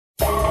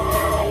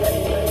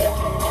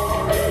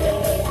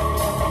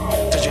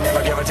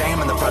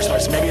first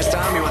place. Maybe it's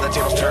time you where the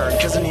tables turn,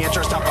 cause in the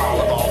interest of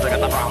all involved, I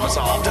got the problem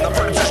solved. And the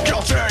British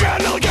culture,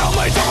 yeah, illegal,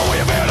 mate, tell me where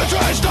you've been to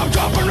try and stop,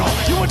 drop, and roll.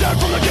 You were dead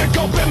from the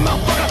get-go, been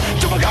motherfucker.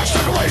 Till my cock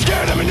stuck away,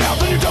 scared of me now,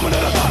 then you tell me that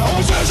I thought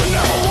always is and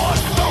never was.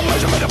 Don't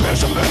measure me to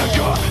piss and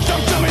vinegar.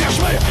 Don't tell me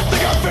actually,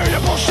 think I fear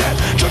your bullshit.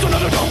 Just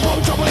another dumb bum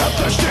jumping up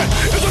this shit.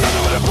 It's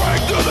another way to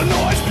break through the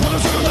noise. With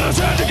a circle in his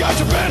head, you got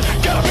your pen.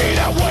 Gotta be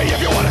that way if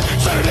you want it.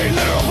 Sanity,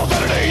 literal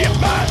profanity, yeah,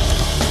 man.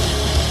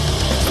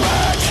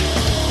 Smash it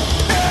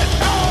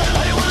out.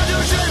 All you wanna do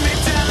is shut me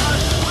down.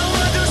 All I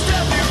wanna do is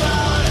step you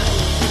out.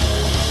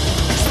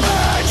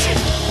 Smash it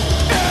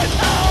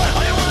out.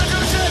 All you wanna do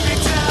is shut me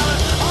down.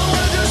 All I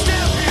wanna do is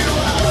step you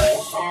out.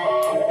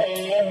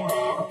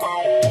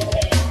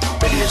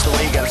 Maybe it's the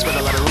way you gotta spend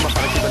a lot of room. I'm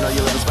trying to keep it on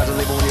your little special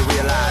label when you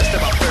realize.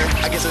 Step out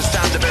first. I guess it's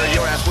time to bury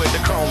your ass with the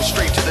chrome.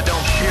 Straight to the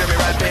dome. You hear me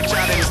right, babe?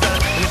 Shot in it's done.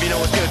 And if you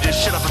know it's good,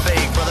 just shut up and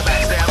fake. Brother,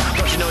 back down.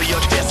 Don't you know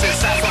your diss is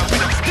sad?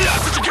 Yeah,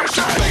 such a good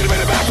shit. Making a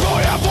minute back,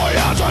 boy, I'm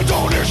trying to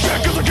do this shit.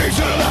 Cause I keep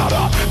sitting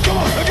louder. Come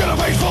on, I get a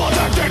face full of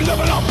tactics.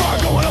 Living up bar,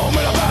 going home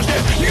in a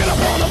basket. You gotta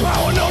pour the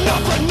power, no,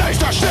 nothing nice,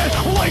 that shit.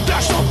 Well, ain't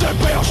that something?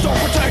 Pay off, don't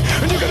protect.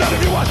 And you can none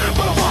if you want,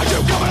 but I'll find you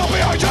coming up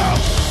behind you.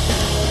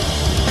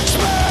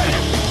 Spin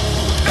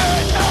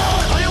it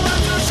out. All you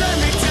wanna do is shut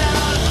me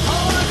down. All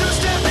I wanna do is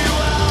step you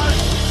out.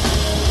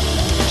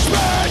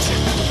 Smash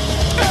it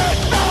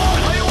out.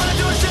 All you wanna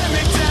do is shut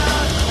me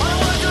down. All I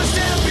wanna do is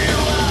step you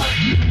out.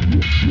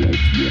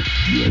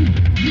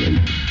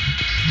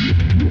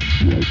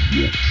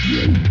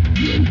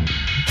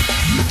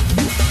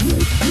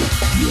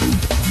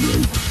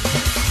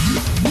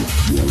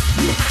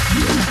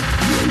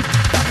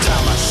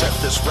 Time I set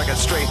this record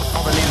straight.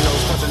 All the needle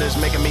nose person is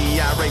making me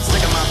irate.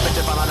 Sticking my bitch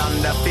up on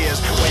under fears.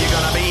 Where you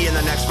gonna be in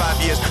the next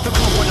 5 years? The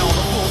cool with all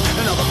the fools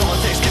and all the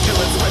politics. Get your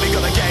lips ready,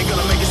 gonna gag,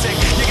 gonna make you sick.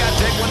 You got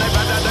dick when they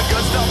find out the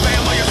good stuff,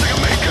 bam.